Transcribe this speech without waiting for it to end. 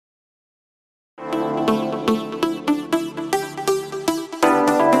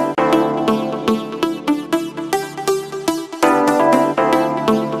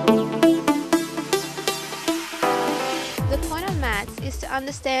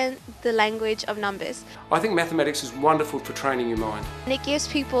understand the language of numbers. I think mathematics is wonderful for training your mind. And it gives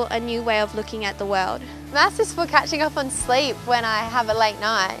people a new way of looking at the world. Maths is for catching up on sleep when I have a late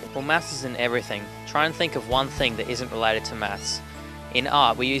night. Well, maths is in everything. Try and think of one thing that isn't related to maths. In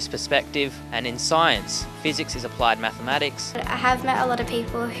art, we use perspective, and in science, physics is applied mathematics. I have met a lot of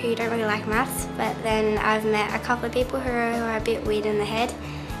people who don't really like maths, but then I've met a couple of people who are a bit weird in the head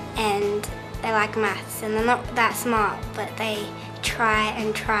and they like maths, and they're not that smart, but they try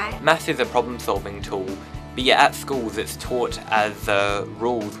and try. Maths is a problem-solving tool, but yet at schools it's taught as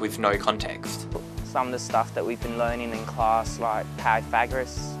rules with no context. Some of the stuff that we've been learning in class, like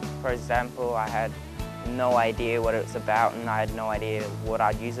Pythagoras, for example, I had no idea what it was about and I had no idea what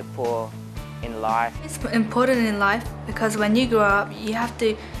I'd use it for in life. It's important in life because when you grow up you have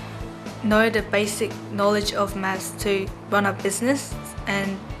to know the basic knowledge of maths to run a business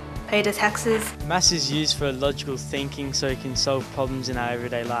and pay the taxes. Maths is used for logical thinking so you can solve problems in our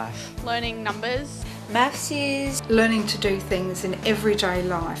everyday life. Learning numbers. Maths is learning to do things in everyday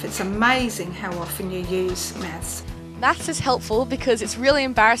life. It's amazing how often you use maths. Maths is helpful because it's really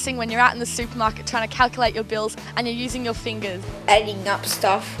embarrassing when you're out in the supermarket trying to calculate your bills and you're using your fingers. Adding up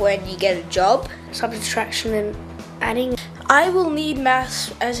stuff when you get a job. Subtraction and adding. I will need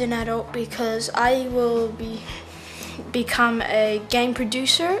maths as an adult because I will become a game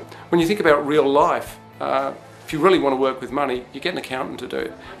producer. When you think about real life, if you really want to work with money, you get an accountant to do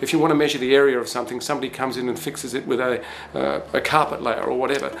it. If you want to measure the area of something, somebody comes in and fixes it with a carpet layer or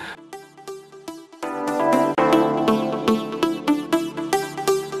whatever.